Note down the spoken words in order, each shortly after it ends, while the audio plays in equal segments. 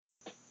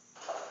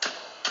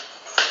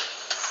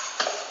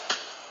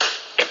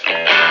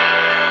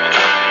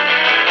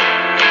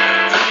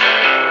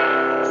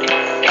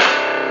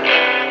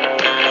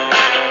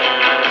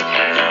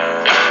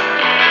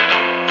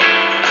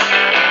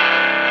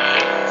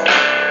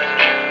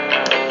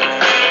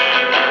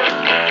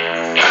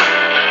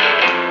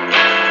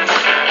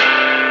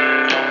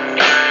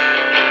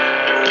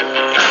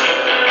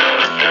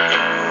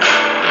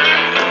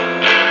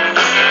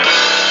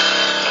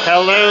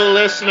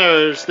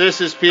listeners,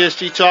 this is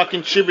PSG Talk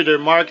contributor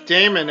Mark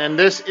Damon, and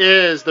this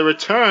is the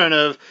return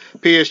of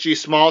PSG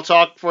Small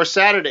Talk for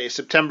Saturday,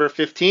 September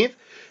 15th,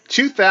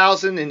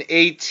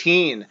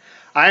 2018.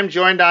 I'm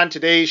joined on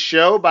today's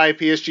show by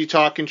PSG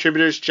Talk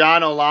contributors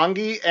John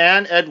Olangi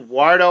and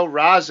Eduardo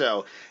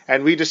Razzo,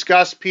 and we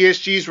discuss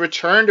PSG's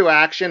return to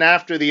action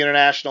after the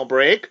international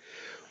break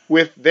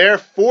with their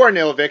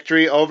 4-0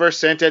 victory over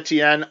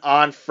Saint-Etienne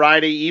on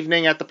Friday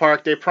evening at the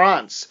Parc des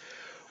Princes.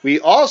 We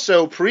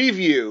also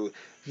preview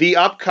the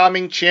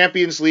upcoming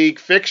Champions League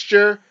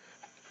fixture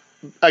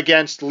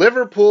against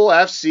Liverpool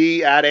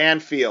FC at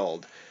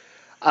Anfield.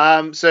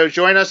 So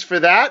join us for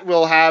that.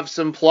 We'll have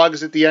some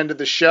plugs at the end of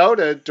the show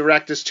to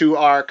direct us to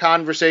our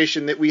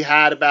conversation that we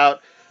had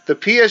about the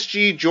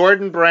PSG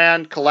Jordan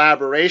Brand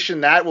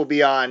collaboration. That will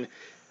be on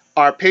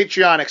our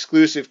Patreon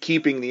exclusive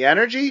Keeping the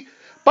Energy.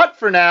 But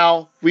for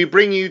now, we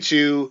bring you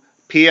to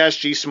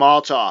PSG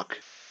Small Talk.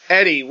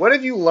 Eddie, what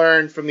have you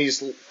learned from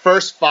these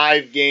first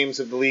 5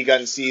 games of the Ligue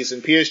 1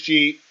 season?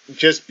 PSG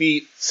just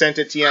beat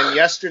Saint-Etienne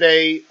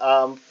yesterday,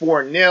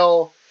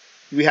 4-0.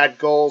 We had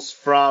goals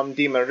from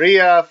Di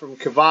Maria, from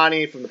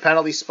Cavani, from the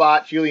penalty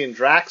spot. Julian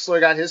Draxler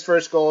got his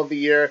first goal of the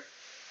year.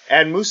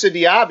 And Moussa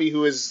Diaby,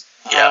 who is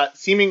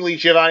seemingly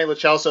Giovanni Lo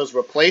Celso's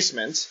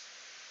replacement,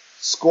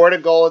 scored a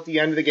goal at the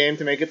end of the game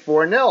to make it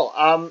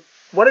 4-0.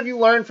 What have you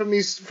learned from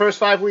these first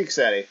 5 weeks,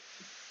 Eddie?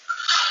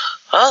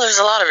 Well, there's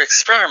a lot of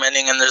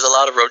experimenting and there's a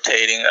lot of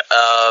rotating.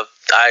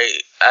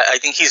 I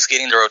think he's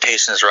getting the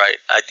rotations right.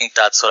 I think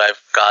that's what I've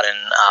gotten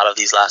out of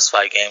these last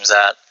 5 games.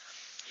 That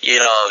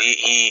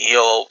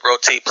he'll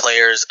rotate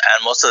players,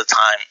 and most of the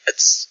time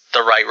it's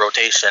the right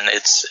rotation.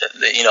 It's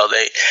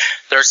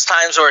there's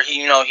times where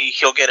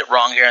he'll get it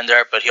wrong here and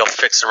there, but he'll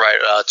fix it right.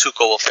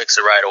 Tuchel will fix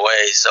it right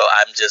away. So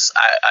I've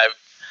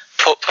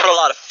put a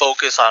lot of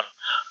focus on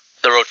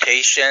the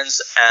rotations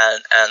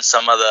and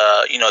some of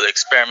the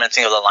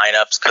experimenting of the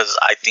lineups, because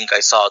I think I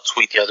saw a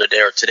tweet the other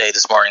day or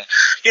this morning,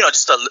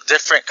 just the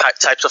different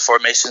types of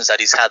formations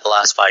that he's had the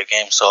last 5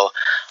 games. So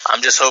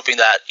I'm just hoping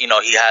that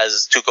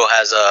Tuchel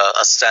has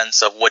a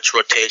sense of which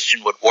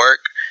rotation would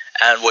work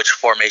and which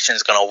formation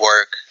is going to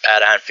work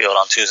at Anfield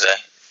on Tuesday.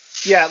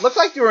 Yeah, it looked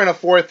like they were in a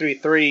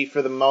 4-3-3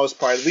 for the most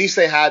part. At least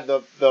they had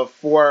the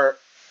three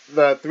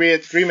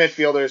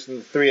midfielders and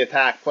the 3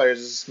 attack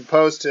players, as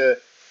opposed to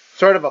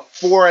sort of a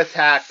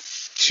 4-attack,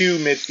 2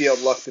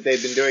 midfield look that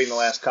they've been doing the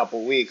last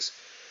couple weeks.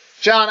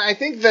 John, I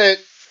think that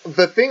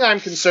the thing I'm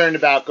concerned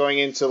about going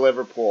into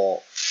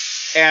Liverpool,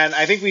 and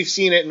I think we've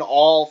seen it in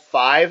all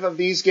 5 of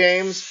these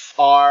games,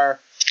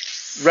 are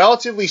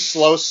relatively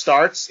slow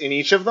starts in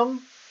each of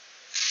them.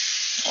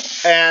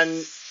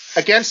 And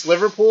against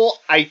Liverpool,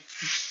 I'm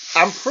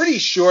pretty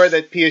sure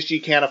that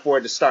PSG can't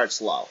afford to start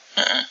slow.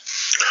 Yeah,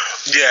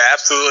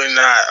 absolutely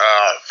not.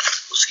 I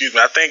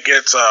think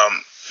it's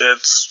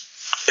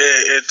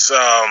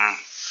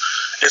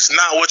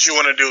not what you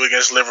want to do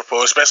against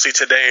Liverpool, especially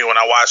today when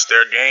I watched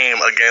their game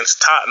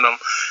against Tottenham.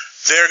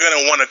 They're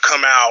going to want to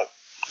come out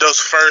those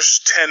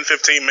first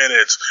 10-15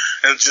 minutes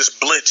and just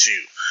blitz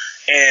you.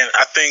 And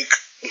I think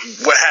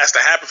what has to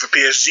happen for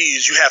PSG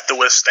is you have to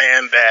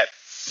withstand that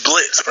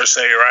blitz, per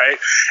se, right?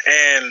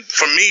 And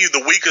for me,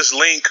 the weakest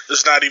link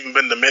has not even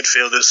been the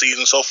midfield this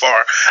season so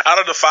far. Out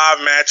of the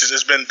 5 matches,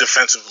 it's been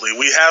defensively.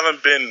 We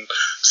haven't been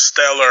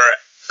stellar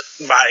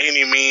by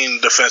any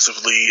means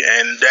defensively,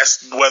 and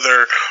that's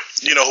whether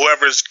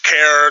whoever's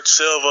Kerr,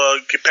 Silva,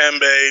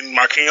 Kimpembe,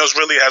 Marquinhos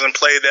really hasn't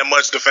played that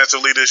much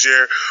defensively this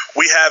year.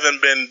 We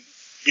haven't been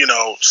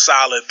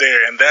solid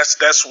there, and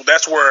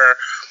that's where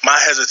my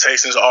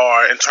hesitations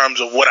are in terms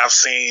of what I've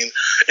seen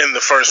in the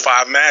first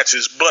 5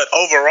 matches. But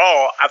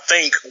overall, I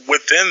think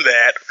within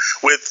that,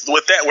 with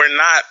that,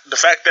 the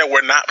fact that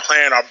we're not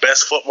playing our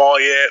best football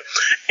yet,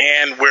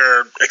 and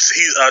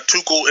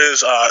Tuchel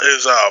is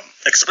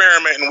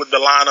experimenting with the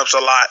lineups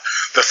a lot.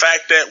 The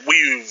fact that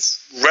we've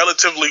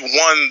relatively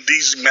won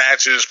these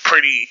matches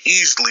pretty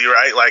easily,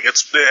 right? Like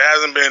there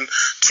hasn't been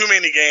too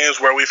many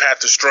games where we've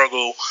had to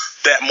struggle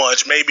that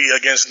much. Maybe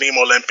against Nîmes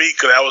Olympique,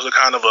 that was a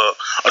kind of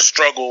a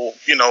struggle,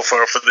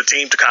 for the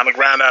team to kind of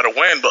ground out a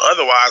win. But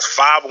otherwise,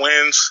 5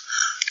 wins,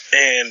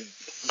 and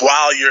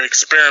while you're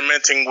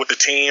experimenting with the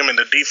team and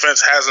the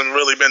defense hasn't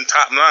really been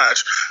top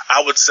notch,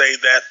 I would say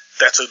that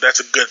that's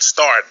a good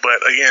start.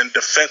 But again,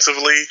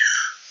 defensively,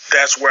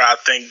 that's where I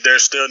think there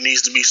still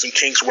needs to be some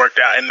kinks worked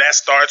out. And that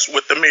starts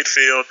with the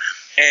midfield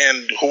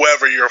and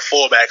whoever your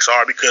fullbacks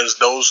are, because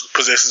those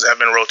positions have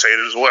been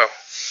rotated as well.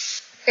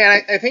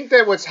 And I think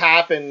that what's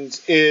happened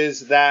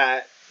is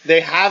that they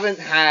haven't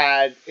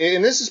had,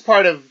 and this is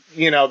part of,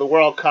 the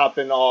World Cup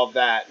and all of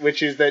that,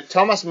 which is that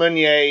Thomas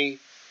Meunier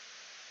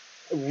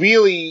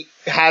really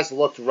has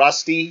looked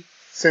rusty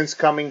since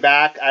coming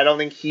back. I don't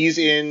think he's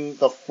in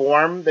the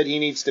form that he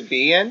needs to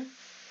be in.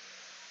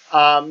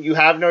 You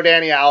have no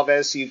Dani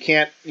Alves, so you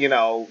can't,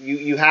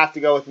 you have to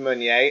go with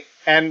Meunier.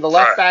 And the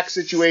left back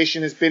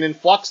situation has been in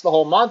flux the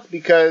whole month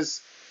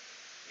because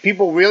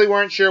people really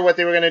weren't sure what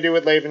they were going to do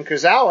with Layvin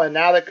Kurzawa. And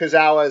now that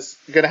Kurzawa is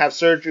going to have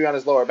surgery on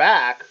his lower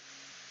back,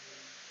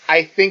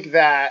 I think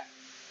that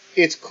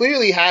it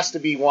clearly has to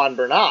be Juan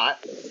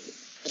Bernat.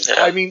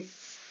 Yeah. I mean,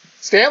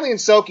 Stanley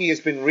Nsoki has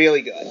been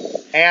really good,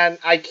 and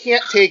I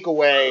can't take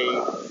away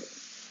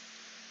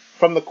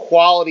from the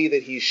quality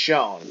that he's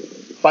shown.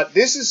 But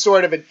this is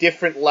sort of a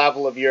different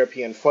level of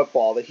European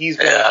football that he's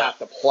going to have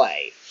to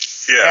play.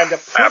 Yeah, and to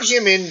put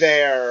him in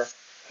there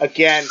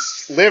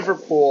against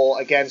Liverpool,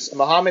 against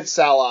Mohamed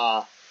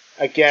Salah,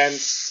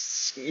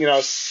 against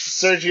Roberto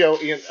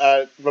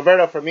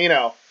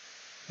Firmino,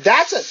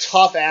 that's a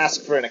tough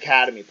ask for an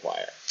academy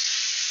player.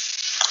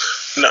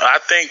 No, I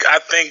think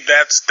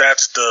that's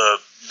the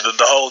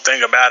whole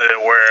thing about it,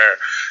 where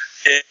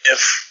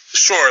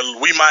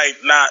we might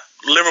not,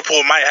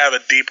 Liverpool might have a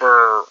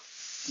deeper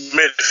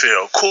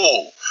midfield.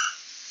 Cool.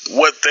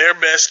 What they're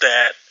best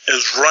at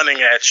is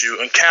running at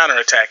you and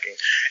counterattacking.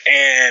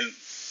 And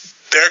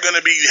they're going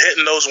to be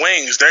hitting those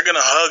wings. They're going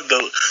to hug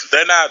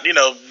they're going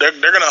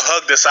to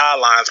hug the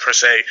sidelines per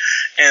se.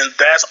 And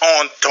that's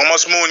on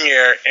Thomas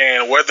Meunier,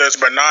 and whether it's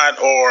Bernat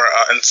or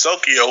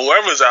Nsoki or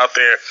whoever's out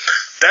there,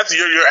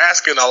 you're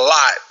asking a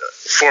lot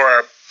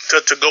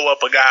to go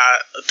up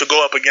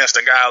against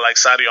a guy like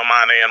Sadio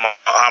Mane and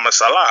Mohamed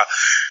Salah.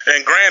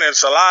 And granted,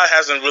 Salah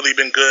hasn't really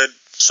been good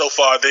so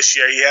far this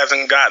year. He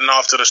hasn't gotten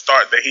off to the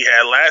start that he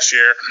had last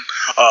year,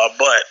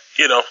 but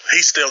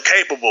he's still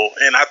capable.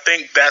 And I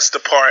think that's the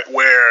part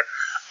where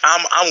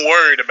I'm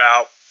worried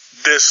about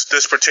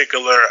this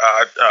particular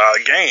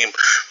game.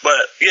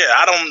 But yeah,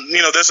 I don't.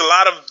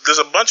 There's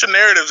a bunch of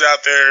narratives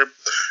out there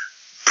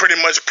pretty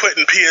much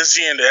putting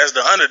PSG as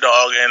the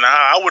underdog, and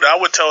I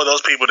would tell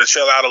those people to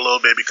chill out a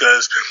little bit,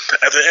 because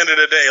at the end of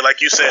the day,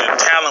 like you said,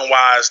 talent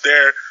wise,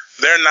 they're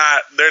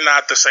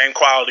not the same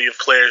quality of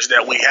players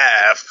that we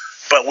have.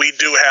 But we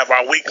do have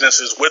our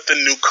weaknesses with the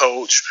new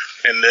coach,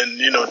 and then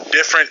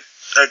different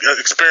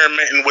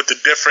experimenting with the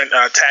different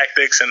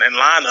tactics and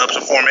lineups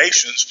and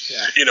formations.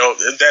 Yeah.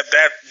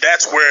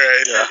 That's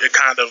where it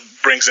kind of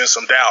brings in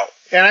some doubt.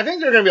 And I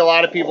think there are going to be a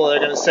lot of people that are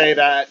going to say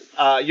that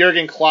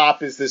Jurgen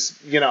Klopp is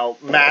this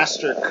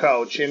master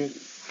coach, and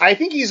I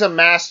think he's a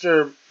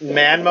master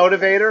man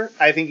motivator.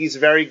 I think he's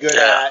very good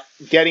at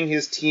getting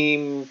his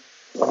team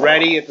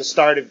ready at the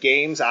start of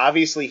games.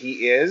 Obviously,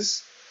 he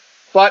is.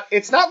 But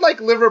it's not like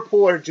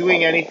Liverpool are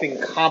doing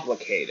anything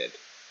complicated.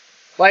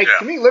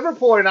 To me,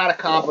 Liverpool are not a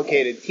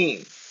complicated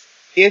team.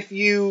 If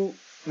you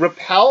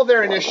repel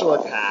their initial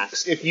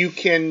attacks, if you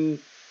can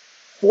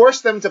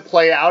force them to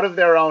play out of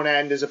their own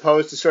end as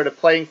opposed to sort of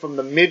playing from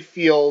the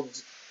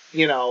midfield,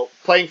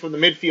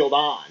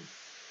 on,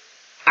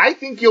 I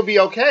think you'll be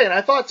okay. And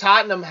I thought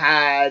Tottenham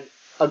had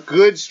a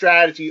good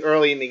strategy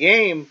early in the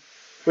game,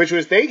 which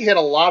was they hit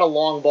a lot of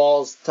long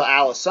balls to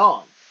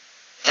Alisson.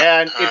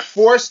 And it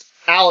forced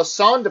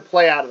Alisson to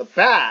play out of the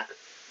back,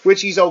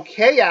 which he's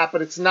okay at,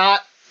 but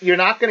you're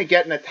not going to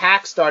get an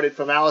attack started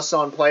from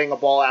Alisson playing a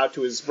ball out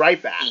to his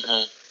right back.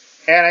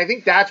 Mm-hmm. And I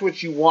think that's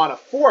what you want to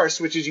force,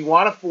 which is you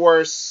want to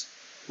force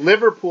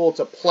Liverpool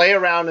to play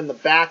around in the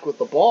back with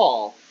the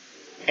ball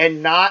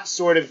and not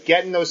sort of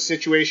get in those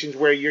situations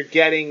where you're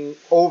getting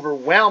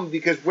overwhelmed,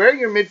 because where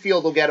your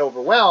midfield will get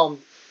overwhelmed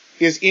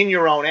is in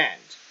your own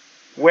end,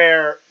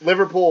 where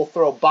Liverpool will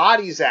throw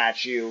bodies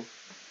at you,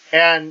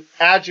 and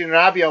Adrien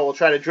Rabiot will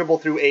try to dribble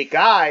through 8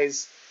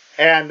 guys,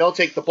 and they'll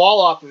take the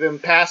ball off of him,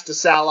 pass to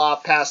Salah,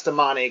 pass to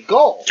Mane,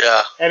 goal.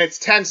 Yeah. And it's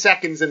 10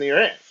 seconds and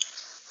you're in.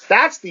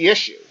 That's the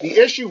issue. The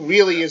issue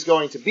really is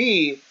going to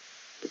be,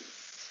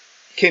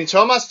 can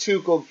Thomas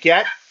Tuchel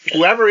get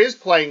whoever is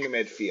playing the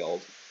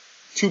midfield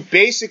to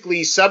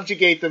basically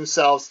subjugate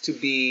themselves to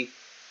be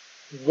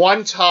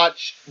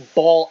one-touch,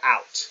 ball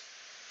out.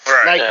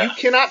 Right. You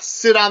cannot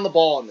sit on the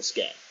ball in this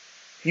game.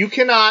 You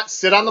cannot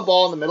sit on the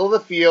ball in the middle of the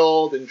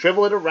field and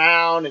dribble it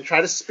around and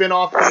try to spin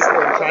off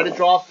people and try to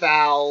draw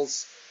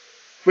fouls,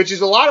 which is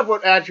a lot of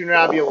what Adrien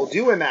Rabiot will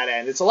do in that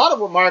end. It's a lot of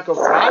what Marco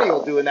Verratti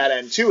will do in that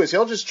end, too, is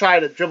he'll just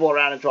try to dribble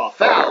around and draw a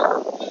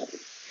foul.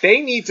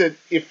 They need to,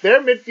 if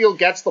their midfield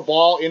gets the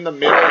ball in the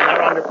middle and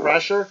they're under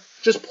pressure,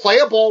 just play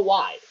a ball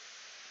wide.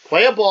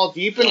 Play a ball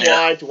deep and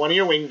wide to one of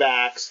your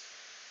wingbacks.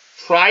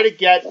 Try to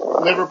get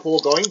Liverpool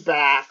going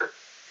back,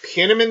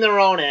 pin them in their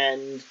own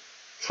end,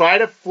 try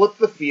to flip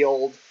the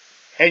field,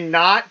 and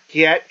not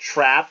get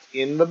trapped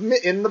in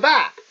the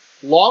back.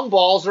 Long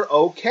balls are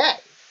okay.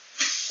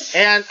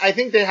 And I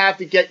think they have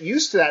to get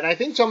used to that. And I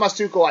think Thomas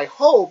Tuchel, I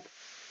hope,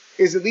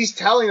 is at least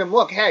telling them,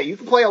 look, hey, you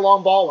can play a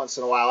long ball once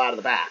in a while out of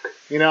the back.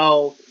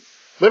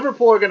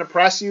 Liverpool are going to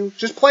press you.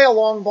 Just play a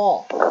long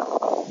ball.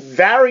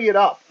 Vary it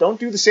up. Don't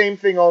do the same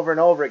thing over and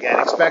over again,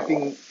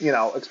 expecting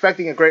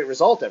a great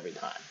result every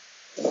time.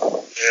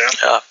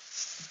 Yeah.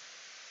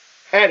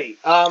 Eddie,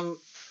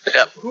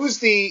 who's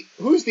the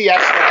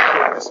X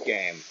factor in this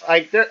game?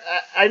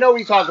 I know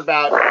we talk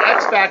about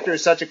X factor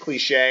is such a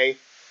cliche,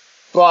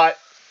 but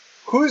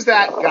who's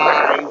that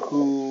guy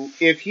who,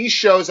 if he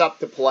shows up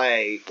to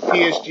play,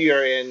 PSG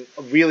are in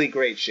really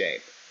great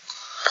shape?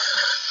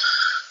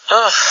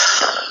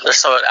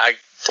 I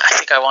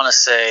think I want to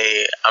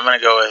say I'm going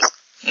to go with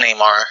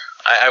Neymar.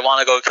 I want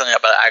to go with Kylian,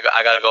 but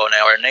I got to go with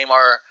Neymar.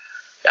 Neymar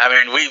I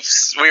mean,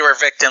 we were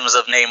victims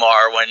of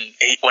Neymar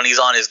when he's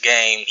on his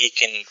game. He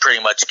can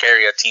pretty much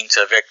carry a team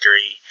to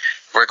victory,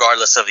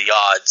 regardless of the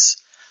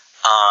odds.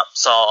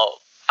 So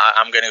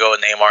I'm going to go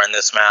with Neymar in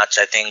this match.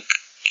 I think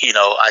he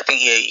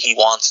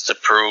wants to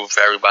prove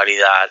to everybody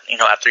that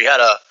after he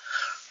had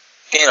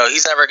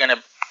he's never going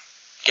to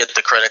get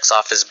the critics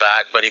off his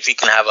back. But if he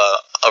can have a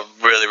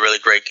really, really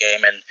great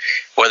game, and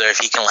whether if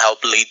he can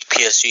help lead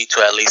PSG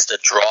to at least a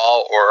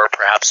draw or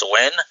perhaps a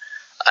win,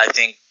 I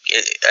think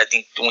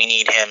we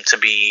need him to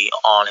be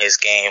on his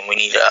game. We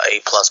need a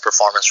A+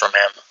 performance from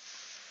him.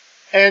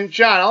 And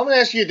John, I'm going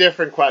to ask you a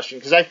different question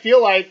because I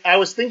feel like I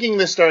was thinking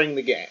this during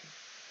the game,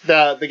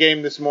 the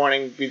game this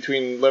morning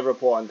between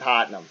Liverpool and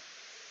Tottenham.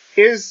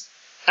 Is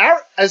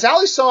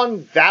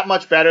Alisson that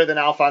much better than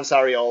Alphonse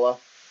Areola?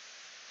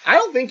 I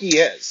don't think he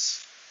is.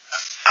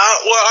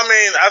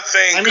 I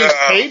think he's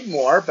paid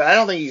more, but I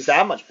don't think he's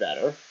that much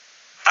better.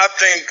 I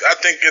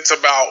think it's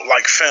about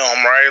like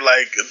film, right?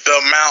 Like the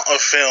amount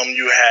of film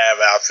you have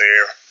out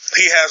there.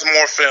 He has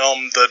more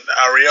film than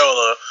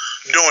Areola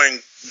doing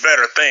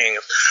better things.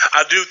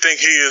 I do think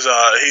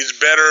he's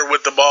better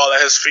with the ball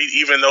at his feet,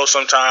 even though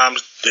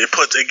sometimes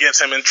it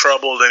gets him in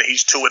trouble and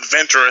he's too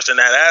adventurous in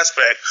that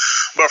aspect.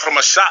 But from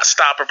a shot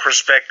stopper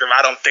perspective,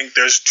 I don't think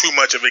there's too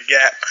much of a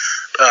gap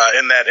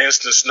in that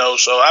instance. No,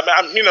 so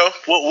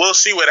we'll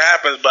see what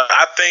happens. But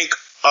I think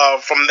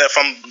from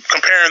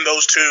comparing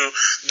those two,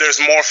 there's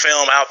more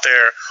film out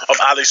there of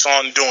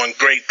Alisson doing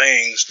great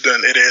things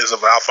than it is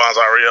of Alphonse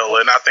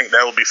Areola, and I think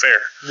that would be fair.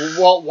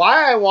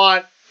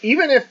 Well,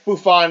 even if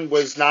Buffon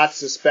was not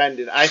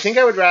suspended, I think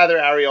I would rather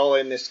Areola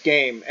in this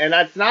game. And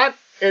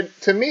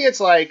to me, it's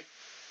like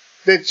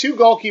the two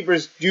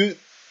goalkeepers do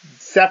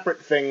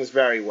separate things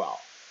very well.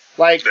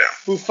 Like, yeah.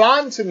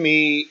 Buffon, to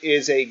me,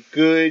 is a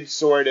good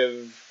sort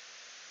of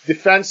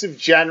defensive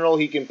general.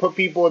 He can put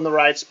people in the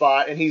right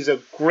spot, and he's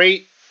a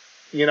great,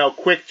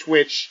 quick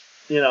twitch,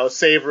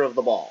 saver of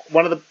the ball.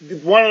 One of,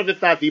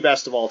 if not the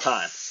best of all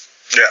time.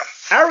 Yeah.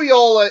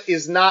 Areola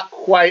is not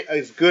quite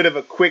as good of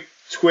a quick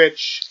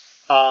twitch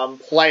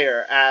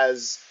player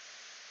as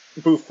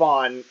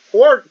Buffon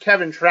or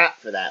Kevin Trapp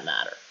for that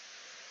matter.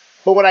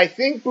 But what I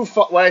think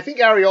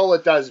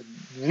Areola does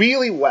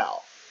really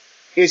well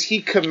is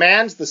he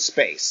commands the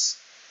space.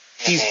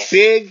 He's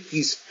big,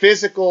 he's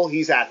physical,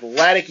 he's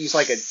athletic, he's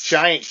like a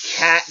giant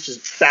cat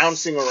just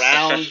bouncing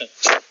around.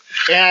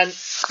 And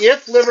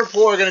if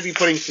Liverpool are going to be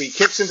putting free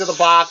kicks into the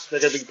box, they're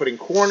going to be putting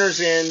corners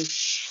in,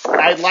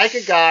 I'd like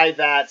a guy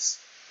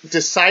that's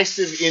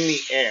decisive in the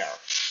air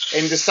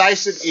and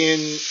decisive in,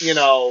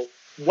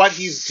 what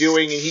he's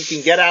doing, and he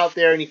can get out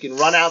there and he can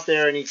run out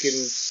there and he can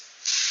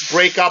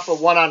break up a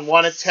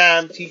one-on-one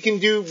attempt. He can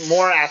do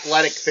more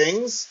athletic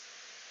things.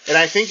 And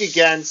I think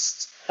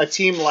against a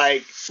team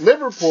like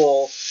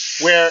Liverpool,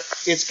 where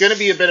it's going to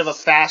be a bit of a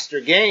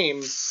faster game,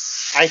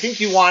 I think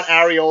you want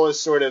Areola's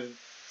sort of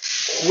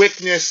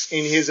quickness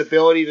in his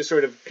ability to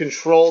sort of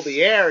control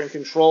the air and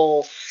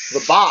control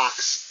the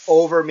box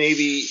over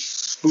maybe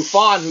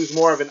Buffon, who's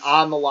more of an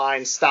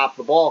on-the-line,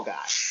 stop-the-ball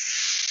guy.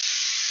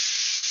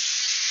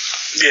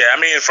 Yeah,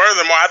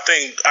 furthermore, I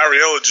think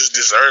Areola just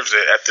deserves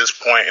it at this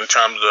point in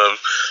terms of,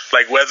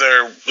 like,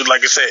 whether,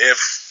 like I said,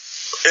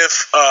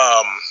 if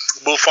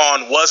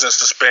Buffon wasn't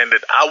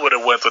suspended, I would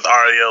have went with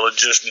Areola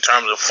just in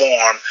terms of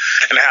form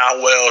and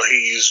how well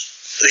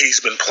he's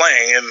been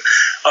playing. And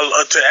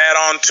to add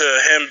on to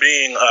him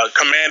being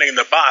commanding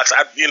the box,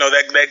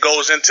 that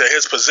goes into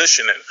his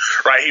positioning,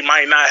 right? He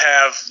might not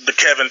have the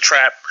Kevin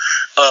Trapp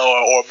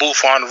or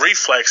Buffon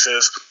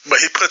reflexes, but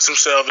he puts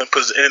himself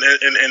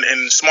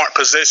in smart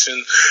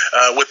position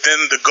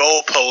within the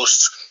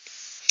goalposts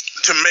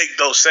to make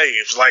those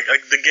saves. Like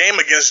the game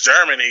against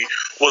Germany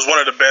was one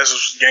of the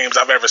best games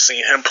I've ever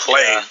seen him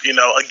play.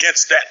 Yeah.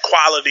 Against that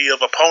quality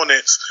of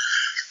opponents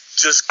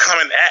just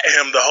coming at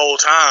him the whole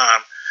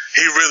time.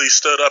 He really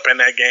stood up in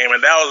that game,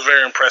 and that was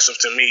very impressive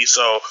to me.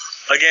 So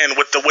again,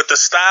 with the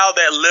style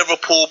that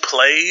Liverpool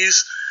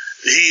plays,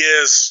 he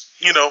is,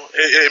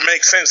 it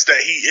makes sense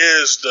that he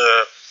is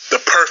the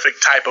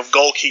perfect type of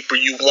goalkeeper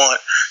you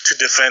want to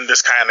defend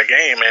this kind of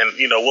game. And,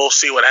 we'll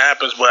see what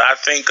happens. But I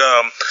think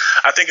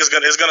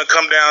it's gonna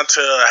come down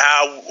to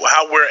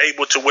how we're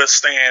able to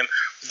withstand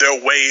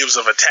their waves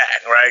of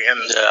attack, right? And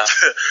yeah.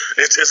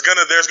 There's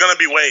gonna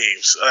be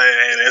waves,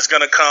 and it's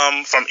gonna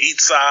come from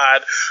each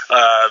side,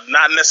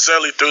 not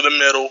necessarily through the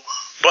middle,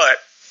 but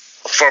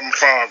from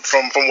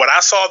what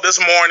I saw this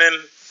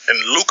morning, and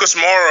Lucas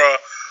Moura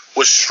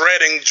was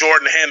shredding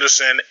Jordan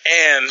Henderson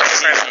and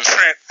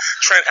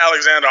Trent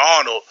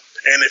Alexander-Arnold.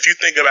 And if you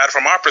think about it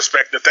from our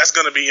perspective, that's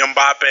going to be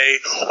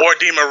Mbappe or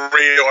Di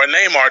Maria or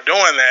Neymar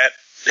doing that,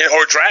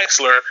 or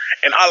Draxler,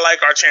 and I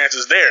like our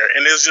chances there.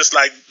 And it's just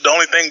like the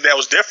only thing that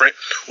was different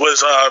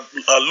was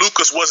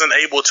Lucas wasn't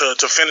able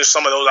to finish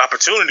some of those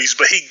opportunities,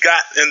 but he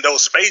got in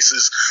those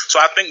spaces. So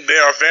I think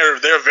they're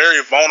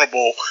very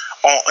vulnerable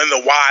in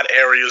the wide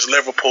areas,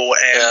 Liverpool.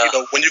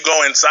 And when you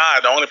go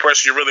inside, the only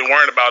person you're really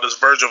worried about is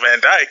Virgil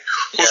van Dijk,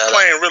 who's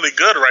playing really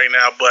good right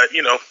now. But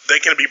they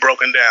can be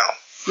broken down.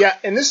 Yeah,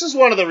 and this is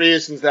one of the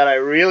reasons that I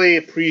really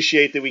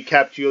appreciate that we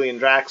kept Julian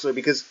Draxler,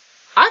 because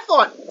I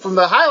thought from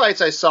the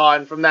highlights I saw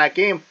and from that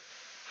game,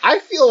 I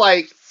feel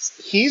like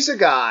he's a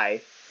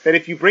guy that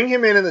if you bring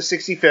him in the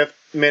 65th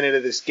minute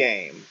of this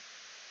game,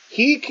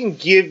 he can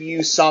give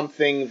you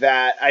something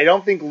that I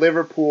don't think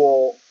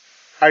Liverpool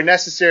are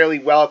necessarily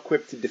well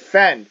equipped to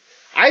defend.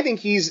 I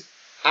think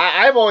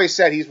I've always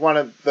said he's one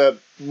of the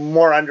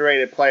more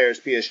underrated players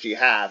PSG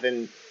have,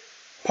 and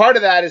part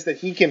of that is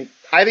that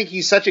I think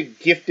he's such a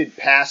gifted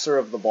passer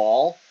of the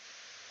ball.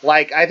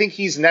 Like, I think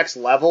he's next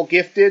level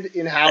gifted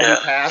in how he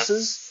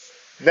passes,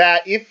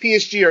 that if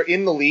PSG are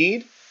in the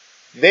lead,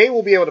 they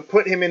will be able to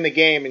put him in the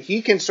game, and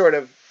he can sort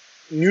of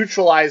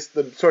neutralize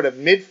the sort of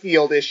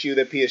midfield issue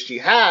that PSG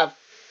have,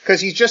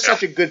 because he's just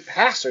such a good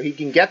passer. He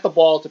can get the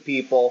ball to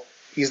people.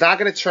 He's not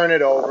going to turn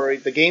it over.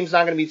 The game's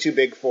not going to be too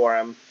big for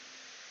him.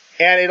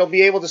 And it'll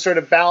be able to sort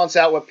of balance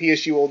out what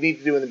PSG will need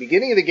to do in the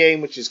beginning of the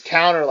game, which is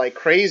counter like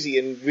crazy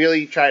and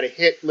really try to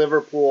hit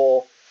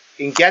Liverpool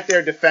and get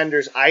their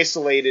defenders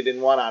isolated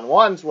in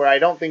one-on-ones, where I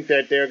don't think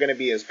that they're going to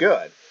be as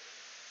good.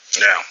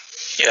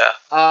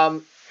 Yeah.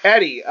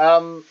 Eddie,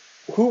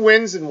 who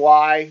wins and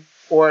why?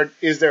 Or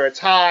is there a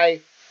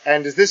tie?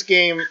 And does this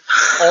game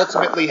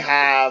ultimately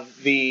have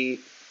the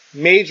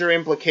major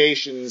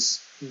implications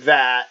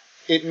that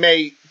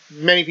many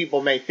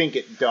people may think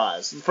it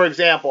does? For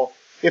example,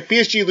 if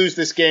PSG lose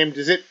this game,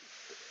 does it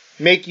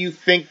make you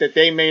think that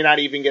they may not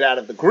even get out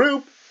of the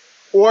group?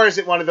 Or is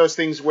it one of those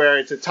things where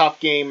it's a tough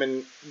game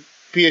and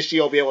PSG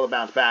will be able to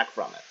bounce back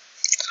from it?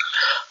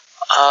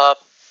 I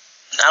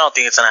don't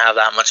think it's going to have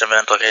that much of an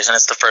implication.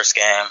 It's the first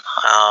game.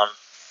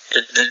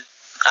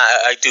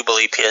 I do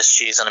believe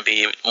PSG is going to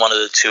be one of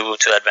the two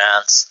to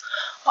advance.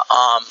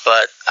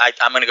 But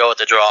I'm going to go with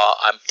the draw.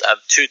 I'm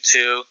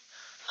 2-2.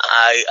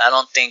 I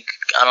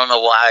don't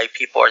know why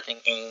people are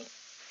thinking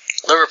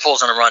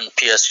Liverpool's going to run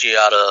PSG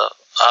out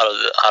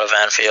of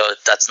Anfield.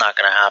 That's not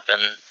going to happen.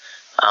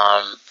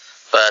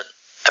 But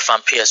if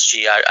I'm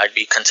PSG, I'd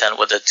be content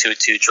with a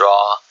 2-2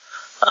 draw.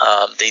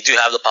 They do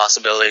have the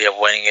possibility of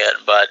winning it,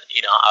 but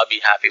I'll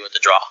be happy with the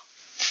draw.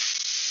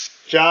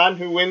 John,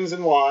 who wins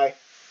and why?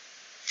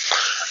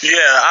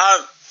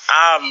 Yeah,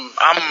 I'm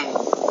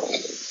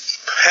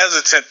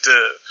hesitant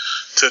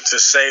to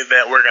say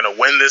that we're going to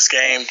win this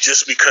game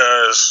just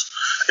because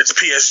it's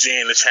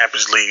PSG in the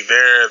Champions League.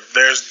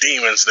 There's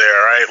demons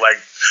there, right? Like,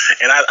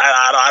 and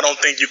I don't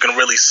think you can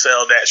really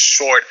sell that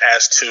short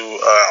as to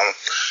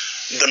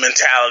the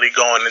mentality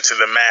going into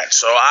the match.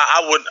 So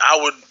I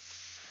would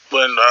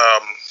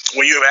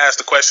when you have asked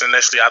the question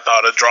initially, I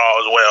thought a draw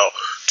as well.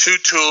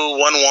 2-2,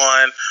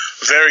 1-1,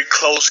 very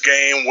close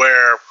game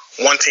where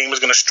one team is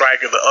going to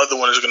strike and the other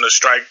one is going to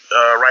strike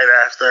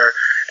right after,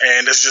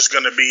 and it's just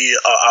going to be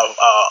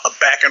a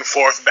back and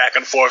forth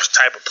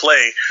type of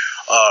play.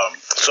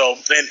 So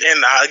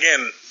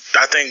again,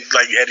 I think,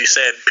 like Eddie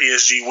said,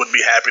 PSG would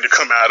be happy to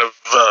come out of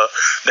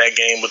that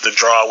game with the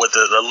draw, with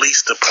at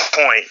least a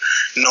point,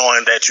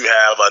 knowing that you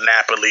have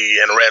Napoli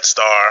and Red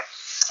Star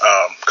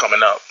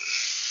coming up.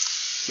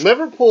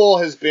 Liverpool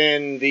has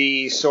been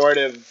the sort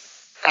of,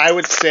 I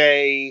would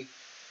say,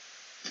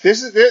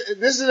 this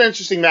is an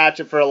interesting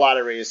matchup for a lot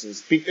of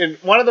reasons. And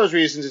one of those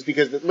reasons is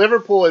because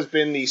Liverpool has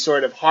been the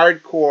sort of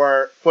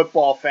hardcore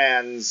football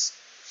fans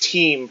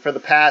team for the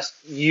past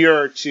year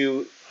or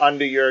two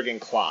under Jurgen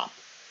Klopp.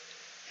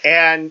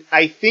 And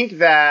I think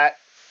that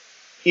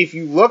if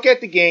you look at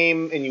the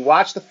game and you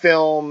watch the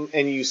film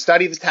and you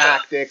study the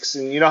tactics,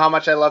 and you know how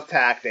much I love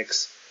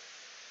tactics,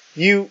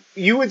 you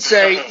would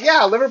say,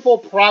 yeah, Liverpool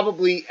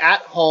probably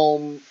at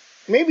home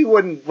maybe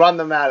wouldn't run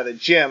them out of the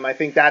gym. I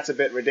think that's a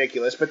bit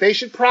ridiculous, but they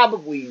should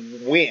probably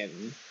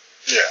win.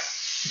 Yeah.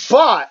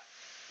 But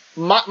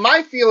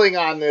my feeling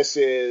on this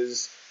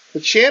is the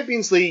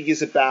Champions League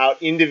is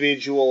about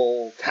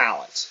individual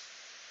talent.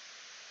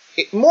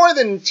 More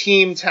than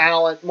team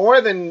talent,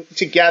 more than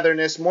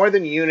togetherness, more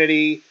than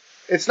unity.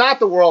 It's not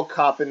the World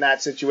Cup in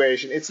that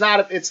situation. It's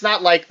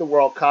not like the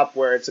World Cup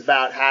where it's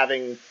about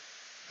having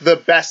the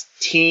best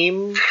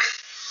team,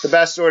 the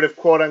best sort of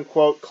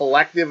quote-unquote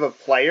collective of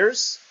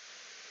players.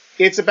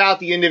 It's about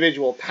the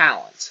individual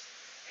talent.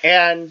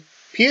 And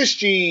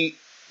PSG,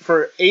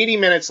 for 80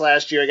 minutes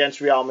last year against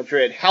Real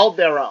Madrid, held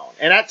their own,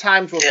 and at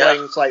times were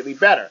playing slightly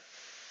better.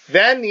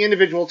 Then the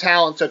individual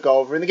talent took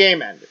over and the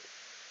game ended.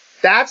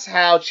 That's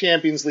how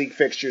Champions League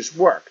fixtures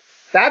work.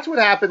 That's what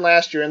happened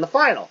last year in the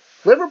final.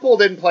 Liverpool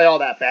didn't play all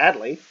that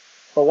badly,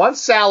 but once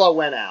Salah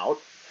went out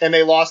and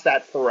they lost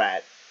that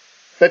threat,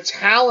 the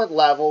talent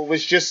level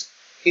was just,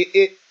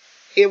 it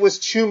was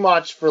too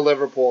much for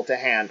Liverpool to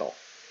handle.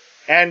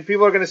 And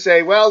people are going to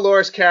say, well,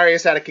 Loris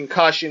Karius had a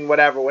concussion,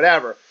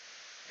 whatever.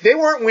 They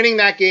weren't winning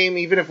that game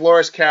even if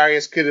Loris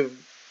Karius could have,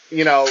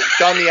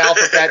 done the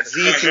alphabet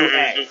Z to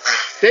A.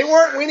 They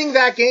weren't winning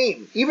that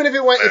game. Even if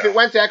it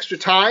went to extra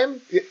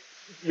time,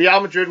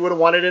 Real Madrid would have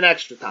won it in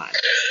extra time.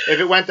 If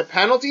it went to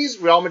penalties,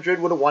 Real Madrid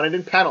would have won it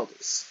in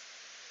penalties.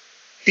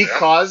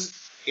 Because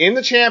in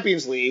the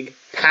Champions League,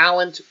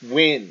 talent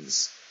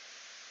wins.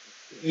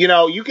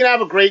 You can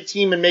have a great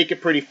team and make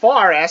it pretty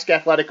far. Ask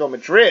Atletico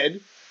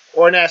Madrid.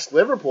 ask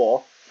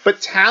Liverpool,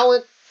 but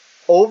talent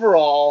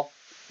overall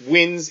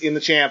wins in the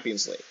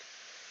Champions League.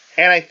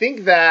 And I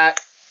think that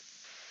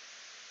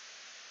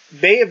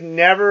they have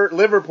never,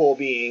 Liverpool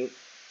being,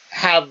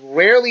 have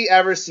rarely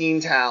ever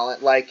seen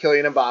talent like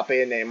Kylian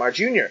Mbappe and Neymar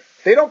Jr.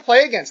 They don't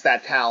play against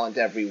that talent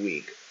every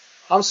week.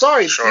 I'm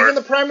sorry, even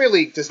the Premier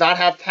League does not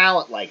have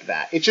talent like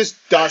that. It just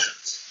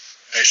doesn't.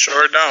 They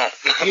sure don't.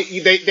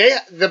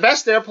 The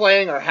best they're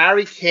playing are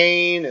Harry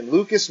Kane and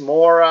Lucas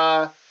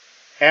Moura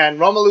and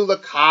Romelu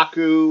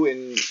Lukaku,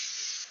 and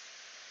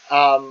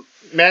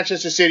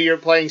Manchester City are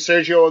playing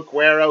Sergio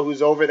Aguero,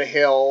 who's over the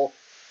hill,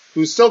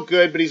 who's still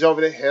good, but he's over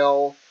the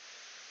hill.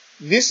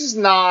 This is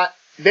not,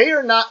 they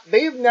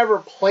have never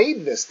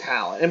played this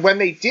talent. And when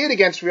they did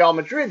against Real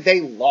Madrid,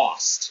 they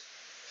lost.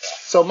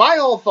 So my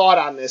whole thought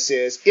on this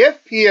is,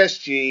 if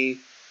PSG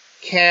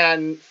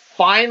can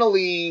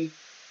finally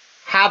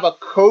have a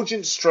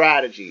cogent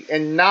strategy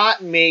and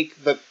not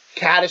make the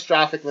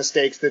catastrophic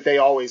mistakes that they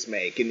always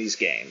make in these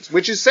games,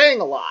 which is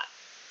saying a lot.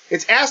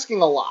 It's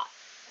asking a lot.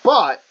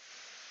 But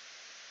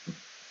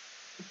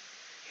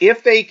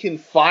if they can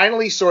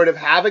finally sort of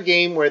have a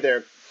game where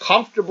they're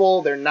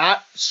comfortable, they're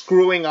not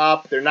screwing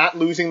up, they're not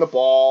losing the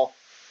ball,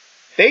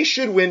 they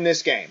should win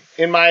this game,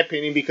 in my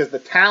opinion, because the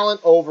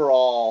talent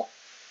overall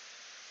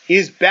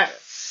is better.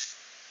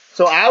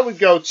 So I would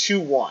go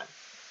 2-1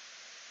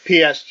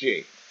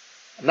 PSG.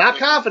 I'm not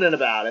confident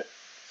about it,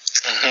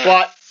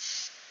 but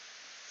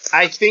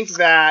I think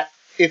that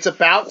it's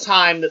about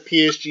time that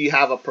PSG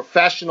have a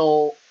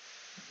professional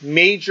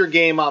major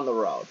game on the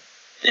road.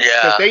 Yeah.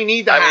 Because they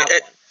need to have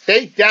one.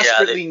 They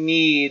desperately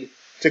need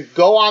to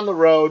go on the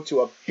road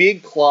to a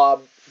big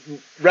club,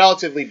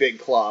 relatively big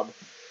club,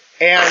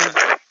 and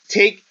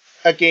take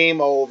a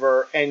game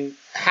over and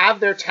have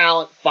their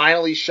talent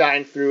finally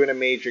shine through in a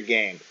major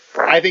game.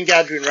 I think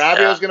Adrien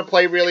Rabiot is going to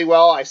play really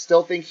well. I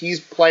still think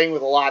he's playing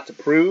with a lot to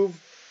prove.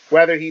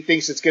 Whether he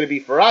thinks it's going to be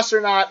for us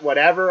or not,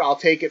 whatever, I'll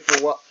take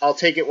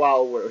it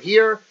while we're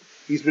here.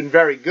 He's been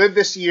very good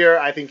this year.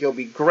 I think he'll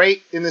be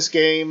great in this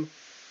game.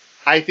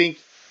 I think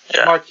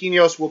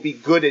Marquinhos will be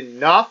good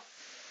enough.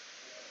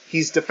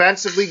 He's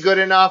defensively good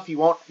enough. He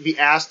won't be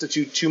asked to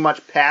do too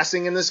much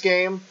passing in this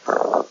game.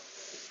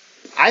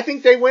 I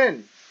think they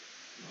win.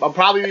 I'll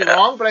probably be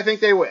wrong, but I think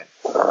they win.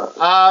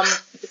 All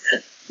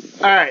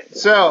right,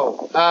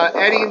 so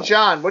Eddie and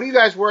John, what are you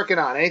guys working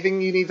on?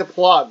 Anything you need to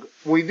plug?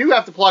 We do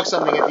have to plug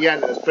something at the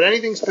end of this, but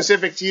anything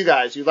specific to you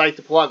guys you'd like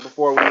to plug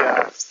before we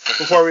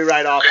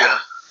write off here?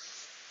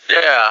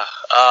 Yeah,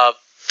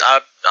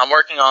 I'm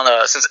working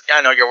on since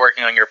I know you're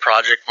working on your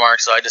project,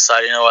 Mark, so I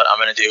decided, you know what, I'm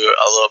going to do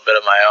a little bit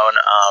of my own.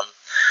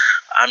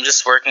 I'm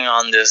just working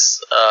on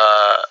this,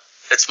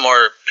 it's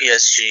more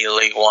PSG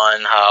League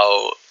One,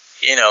 how,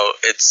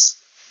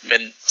 it's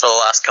been for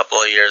the last couple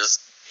of years,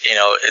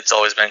 it's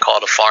always been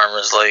called a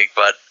Farmers League,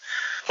 but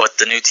with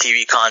the new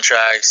TV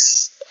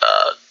contracts,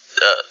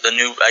 the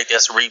new, I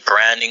guess,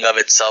 rebranding of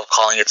itself,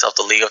 calling itself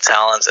the League of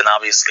Talents, and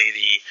obviously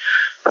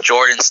the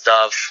Jordan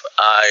stuff,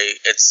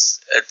 it's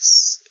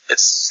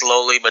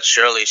slowly but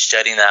surely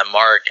shedding that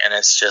mark, and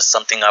it's just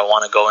something I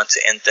want to go into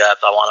in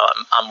depth.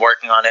 I'm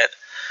working on it,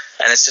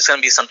 and it's just going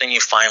to be something you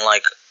find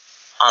like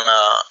on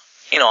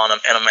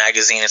in a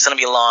magazine. It's going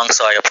to be long,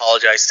 so I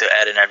apologize to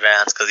Ed in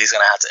advance because he's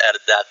going to have to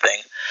edit that thing.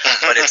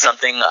 But it's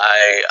something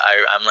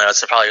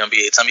it's probably going to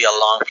be. It's going to be a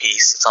long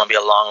piece. It's going to be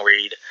a long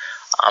read.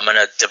 I'm going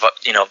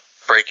to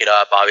break it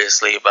up,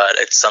 obviously, but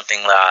it's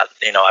something that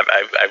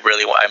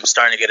I'm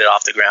starting to get it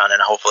off the ground,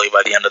 and hopefully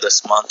by the end of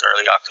this month,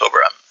 early October,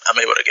 I'm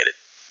able to get it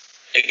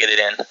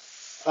in.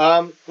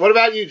 What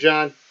about you,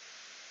 John?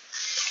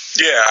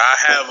 Yeah,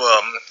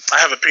 I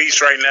have a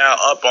piece right now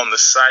up on the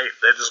site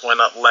that just went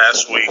up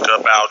last week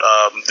about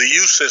the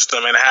youth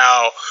system and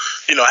how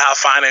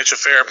financial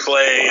fair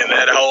play and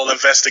that whole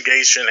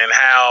investigation, and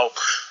how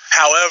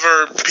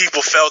however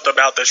people felt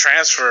about the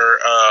transfer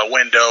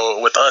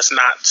window with us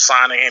not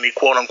signing any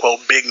quote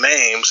unquote big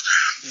names,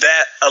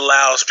 that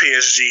allows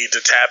PSG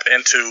to tap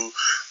into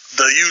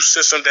the youth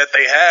system that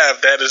they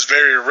have that is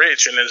very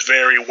rich and is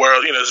very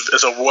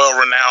it's a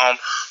well-renowned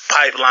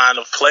pipeline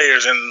of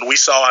players. And we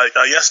saw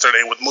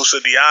yesterday with Moussa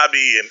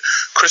Diaby and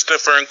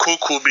Christopher and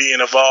Nkunku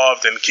being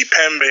involved, and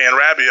Kipembe and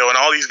Rabiot and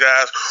all these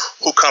guys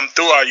who come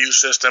through our youth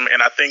system.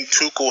 And I think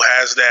Tuchel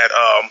has that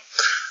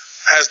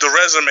has the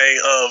resume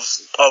of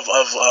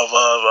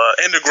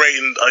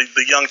integrating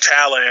the young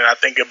talent, and I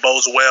think it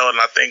bodes well. And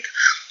I think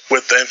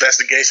with the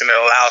investigation, it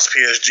allows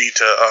PSG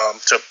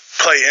to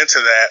play into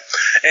that.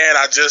 And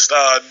I just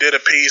did a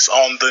piece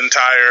on the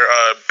entire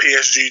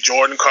PSG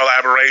Jordan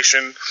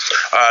collaboration,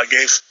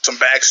 gave some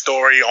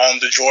backstory on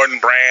the Jordan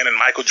brand and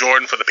Michael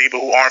Jordan for the people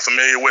who aren't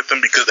familiar with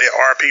them, because there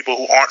are people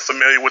who aren't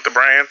familiar with the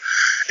brand,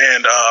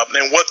 and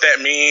what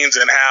that means,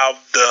 and how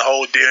the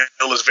whole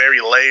deal is very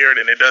layered,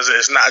 and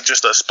it's not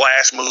just a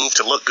splash move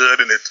to look good,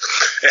 and it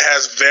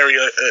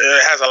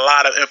has a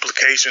lot of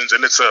implications,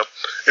 and it's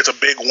a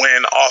big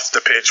win off the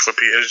pitch for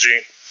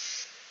PSG.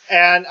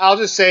 And I'll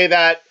just say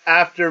that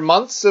after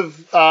months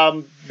of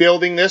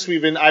building this,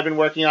 I've been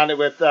working on it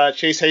with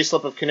Chase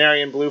Hayslip of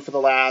Canary and Blue for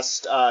the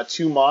last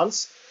 2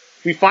 months.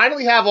 we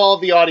finally have all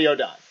of the audio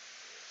done.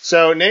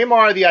 So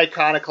Neymar the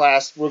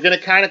Iconoclast, we're going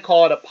to kind of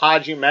call it a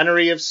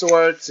podumentary of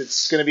sorts.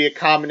 It's going to be a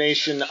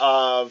combination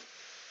of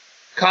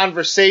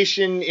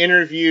conversation,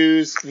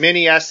 interviews,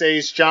 mini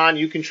essays. John,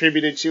 you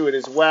contributed to it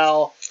as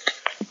well.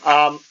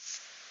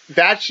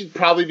 That should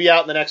probably be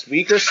out in the next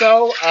week or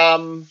so.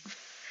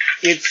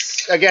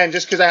 It's, again,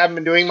 just because I haven't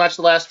been doing much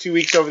the last 2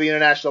 weeks over the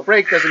international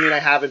break doesn't mean I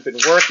haven't been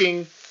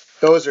working.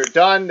 Those are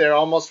done. They're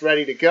almost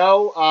ready to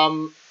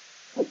go.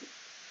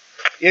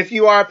 If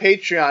you are a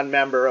Patreon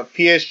member of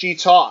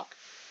PSG Talk,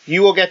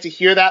 you will get to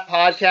hear that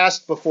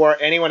podcast before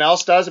anyone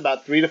else does,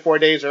 about 3 to 4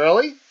 days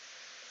early.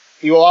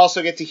 You will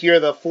also get to hear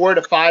the 4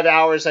 to 5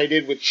 hours I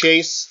did with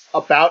Chase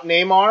about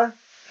Neymar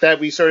that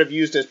we sort of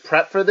used as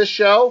prep for this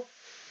show.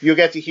 You'll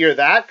get to hear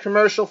that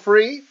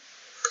commercial-free.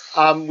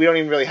 We don't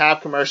even really have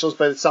commercials,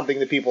 but it's something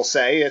that people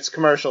say. It's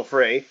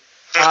commercial-free.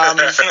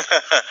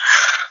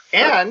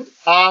 And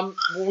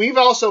we've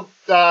also,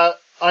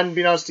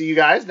 unbeknownst to you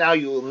guys, now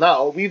you will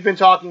know, we've been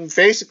talking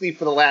basically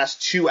for the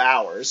last 2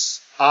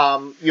 hours.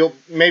 You'll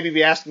maybe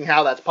be asking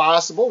how that's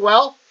possible.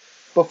 Well,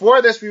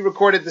 before this, we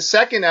recorded the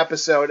second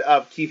episode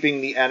of Keeping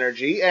the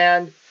Energy,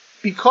 and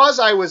because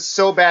I was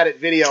so bad at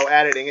video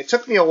editing, it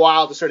took me a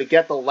while to sort of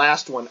get the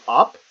last one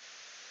up.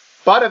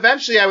 But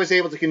eventually I was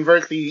able to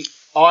convert the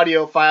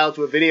audio file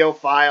to a video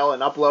file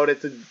and upload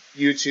it to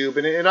YouTube,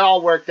 and it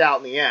all worked out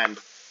in the end.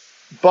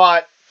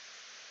 But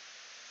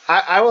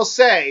I will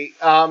say,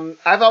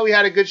 I thought we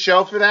had a good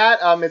show for that.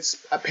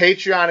 It's a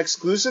Patreon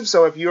exclusive,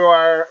 so if you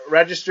are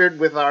registered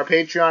with our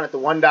Patreon at the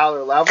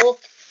 $1 level,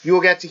 you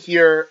will get to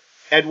hear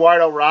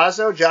Eduardo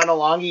Razzo, John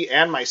Olongi,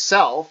 and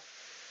myself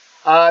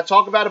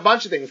talk about a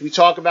bunch of things. We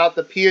talk about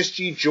the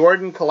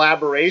PSG-Jordan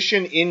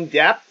collaboration in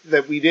depth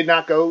that we did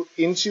not go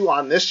into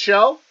on this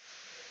show.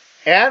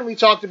 And we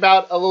talked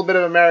about a little bit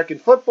of American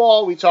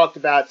football. We talked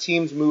about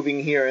teams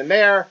moving here and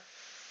there.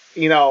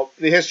 You know,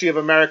 the history of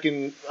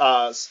American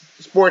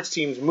sports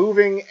teams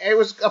moving. It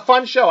was a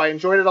fun show. I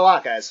enjoyed it a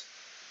lot, guys.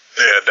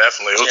 Yeah,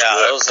 definitely.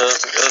 It was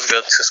a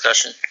good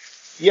discussion.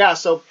 Yeah,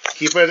 so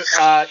keep an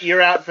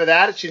ear out for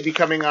that. It should be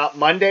coming out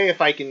Monday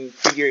if I can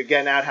figure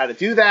again out how to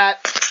do that,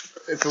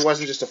 if it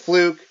wasn't just a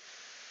fluke.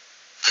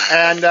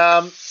 And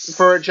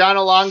for John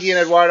Olongi and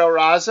Eduardo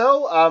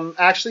Razzo,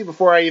 actually,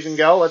 before I even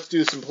go, let's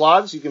do some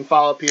plugs. You can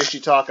follow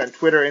PSG Talk on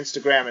Twitter,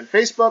 Instagram, and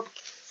Facebook.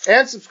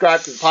 And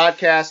subscribe to the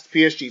podcast,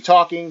 PSG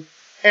Talking,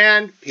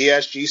 and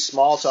PSG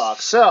Small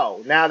Talk.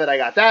 So, now that I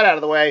got that out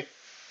of the way,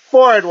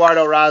 for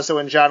Eduardo Razzo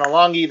and John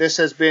Olongi, this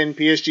has been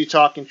PSG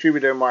Talk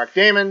contributor Mark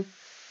Damon,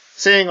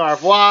 saying au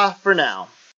revoir for now.